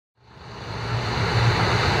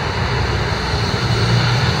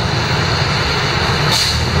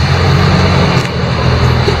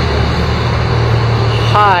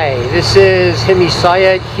Hi, this is HïMY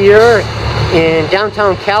SYeD here in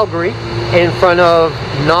downtown Calgary in front of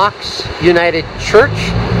Knox United Church.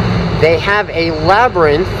 They have a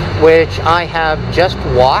labyrinth which I have just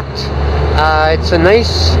walked. It's a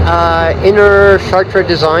nice inner Chartres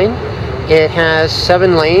design. It has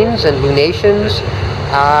 7 lanes and lunations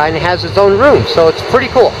and it has its own room, so it's pretty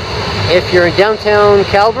cool. If you're in downtown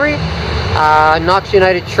Calgary, Knox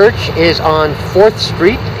United Church is on 4th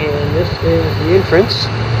Street, and this is the entrance.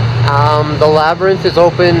 The labyrinth is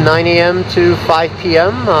open 9 a.m. to 5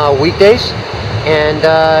 p.m. Weekdays, and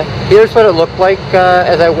here's what it looked like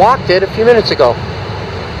as I walked it a few minutes ago.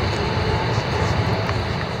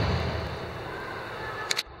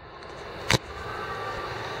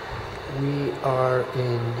 We are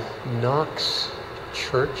in Knox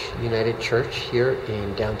United Church here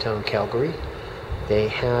in downtown Calgary. They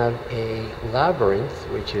have a labyrinth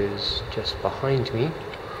which is just behind me.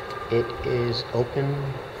 It is open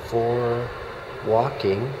for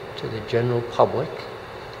walking to the general public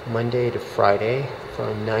Monday to Friday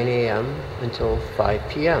from 9 a.m. until 5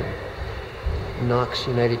 p.m. Knox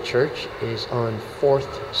United Church is on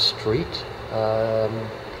 4th Street.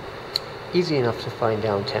 Easy enough to find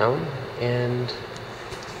downtown, and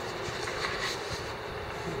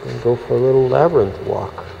I'm going to go for a little labyrinth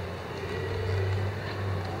walk.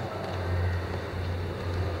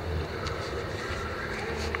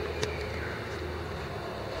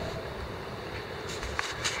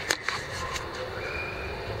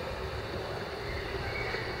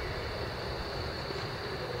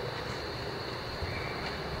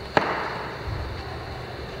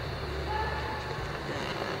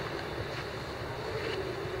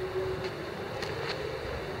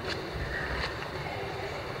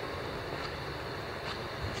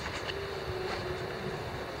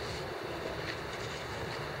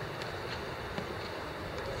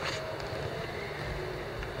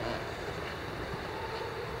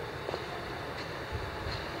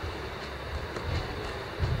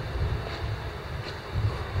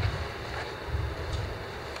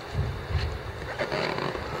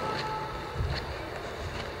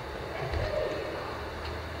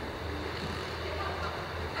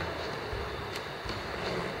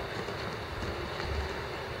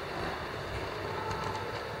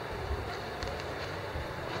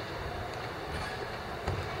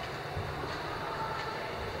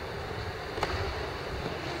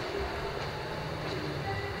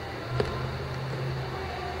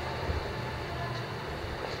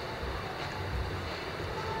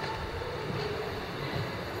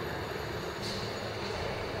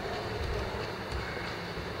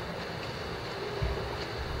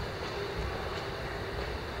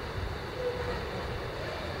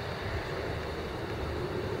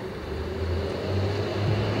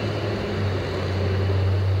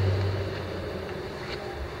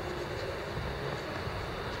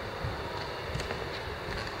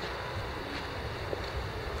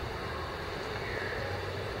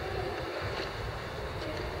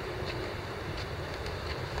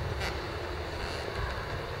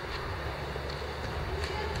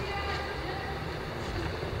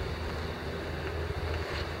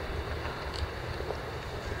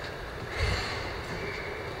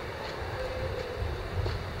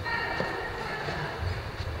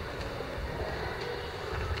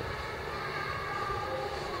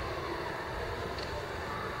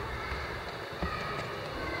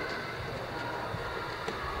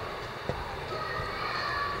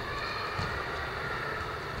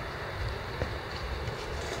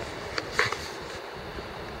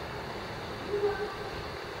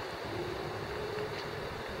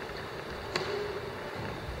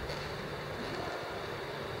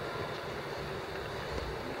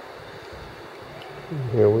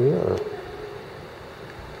 Here we are.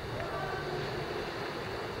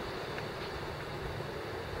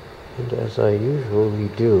 And as I usually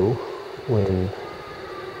do when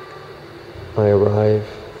I arrive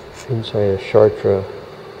inside a Chartres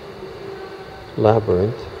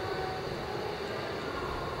labyrinth,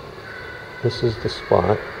 this is the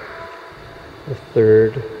spot, the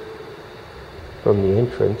third from the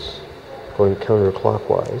entrance, going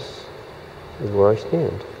counterclockwise, is where I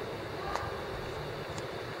stand.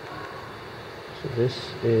 So this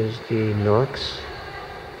is the Knox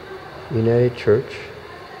United Church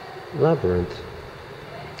Labyrinth.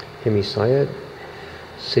 HïMY SYeD,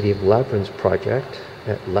 City of Labyrinths project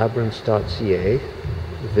at Labyrinths.ca,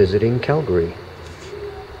 visiting Calgary.